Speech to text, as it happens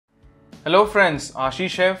Hello friends,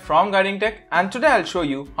 Ashish here from Guiding Tech, and today I'll show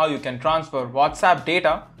you how you can transfer WhatsApp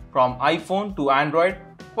data from iPhone to Android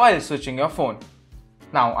while switching your phone.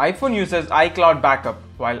 Now iPhone uses iCloud backup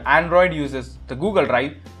while Android uses the Google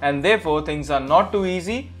Drive, and therefore things are not too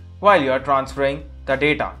easy while you are transferring the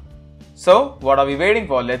data. So what are we waiting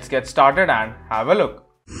for? Let's get started and have a look.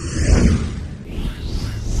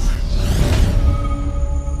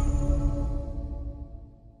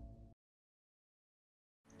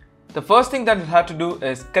 The first thing that you'll have to do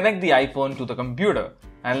is connect the iPhone to the computer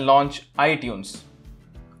and launch iTunes.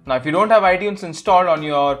 Now if you don't have iTunes installed on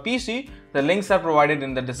your PC, the links are provided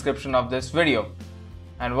in the description of this video.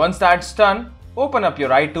 And once that's done, open up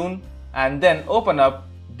your iTunes and then open up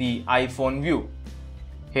the iPhone view.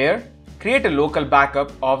 Here, create a local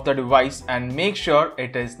backup of the device and make sure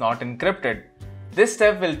it is not encrypted. This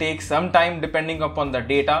step will take some time depending upon the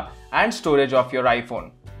data and storage of your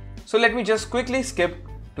iPhone. So let me just quickly skip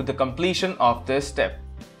to the completion of this step.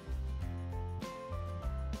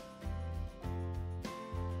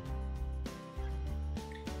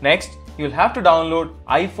 Next, you'll have to download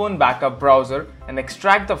iPhone backup browser and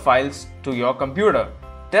extract the files to your computer.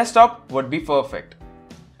 Desktop would be perfect.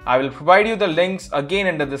 I will provide you the links again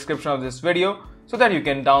in the description of this video so that you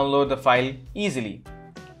can download the file easily.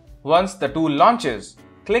 Once the tool launches,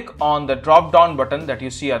 click on the drop down button that you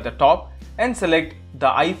see at the top and select the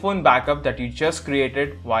iPhone backup that you just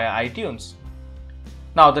created via iTunes.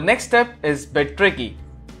 Now the next step is a bit tricky.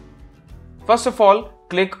 First of all,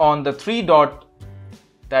 click on the three dot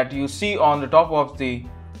that you see on the top of the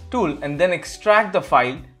tool and then extract the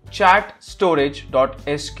file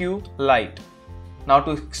chatstorage.sqlite. Now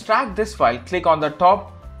to extract this file, click on the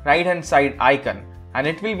top right hand side icon and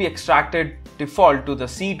it will be extracted default to the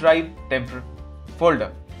C drive temp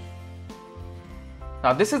folder.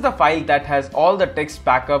 Now this is the file that has all the text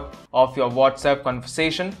backup of your WhatsApp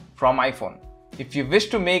conversation from iPhone. If you wish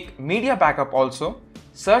to make media backup also,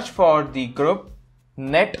 search for the group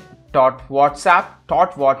net.whatsapp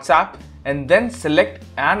and then select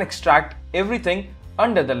and extract everything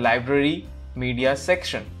under the library media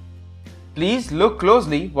section. Please look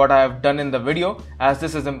closely what I have done in the video, as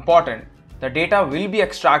this is important. The data will be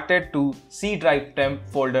extracted to C drive temp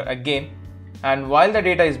folder again, and while the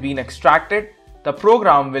data is being extracted, the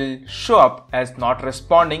program will show up as not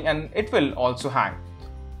responding and it will also hang.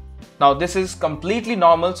 Now this is completely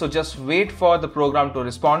normal, so just wait for the program to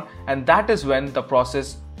respond and that is when the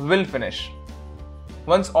process will finish.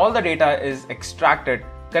 Once all the data is extracted,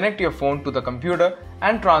 connect your phone to the computer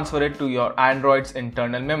and transfer it to your Android's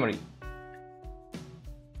internal memory.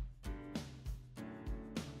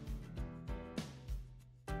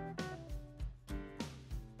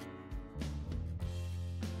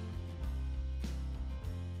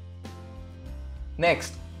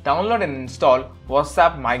 Next, download and install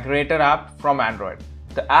WhatsApp Migrator app from Android.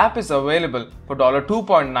 The app is available for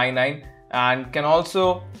 $2.99 and can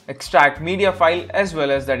also extract media file as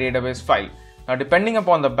well as the database file. Now depending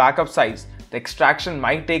upon the backup size, the extraction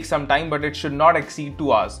might take some time, but it should not exceed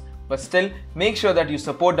 2 hours. But still, make sure that you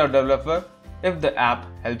support the developer if the app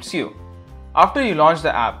helps you. After you launch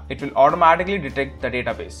the app, it will automatically detect the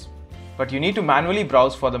database. But you need to manually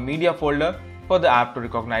browse for the media folder for the app to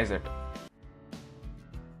recognize it.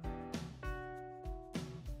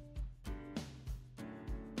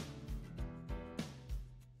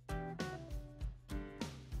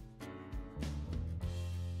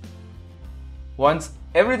 Once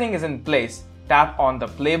everything is in place, tap on the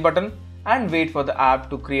play button and wait for the app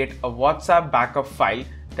to create a WhatsApp backup file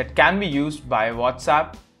that can be used by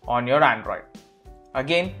WhatsApp on your Android.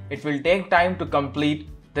 Again, it will take time to complete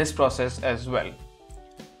this process as well.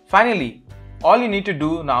 Finally, all you need to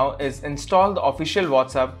do now is install the official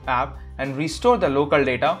WhatsApp app and restore the local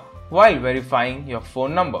data while verifying your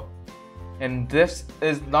phone number. And this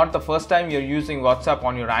is not the first time you're using WhatsApp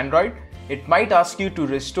on your Android. It might ask you to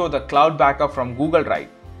restore the cloud backup from Google Drive.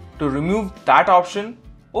 To remove that option,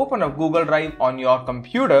 open up Google Drive on your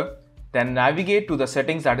computer, then navigate to the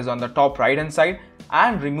settings that is on the top right hand side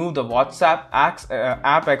and remove the WhatsApp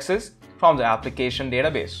app access from the application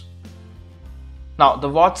database. Now the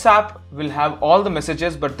WhatsApp will have all the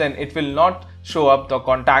messages, but then it will not show up the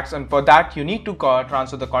contacts, and for that you need to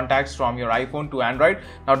transfer the contacts from your iPhone to Android.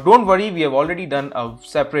 Now don't worry, we have already done a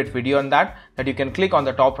separate video on that you can click on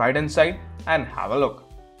the top right hand side and have a look.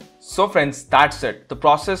 So friends, that's it. The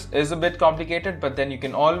process is a bit complicated, but then you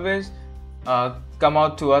can always come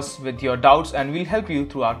out to us with your doubts and we'll help you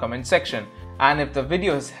through our comment section. And if the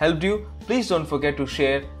video has helped you, please don't forget to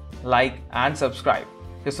share, like and subscribe.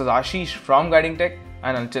 This was Ashish from Guiding Tech,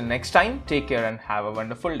 and until next time, take care and have a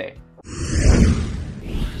wonderful day.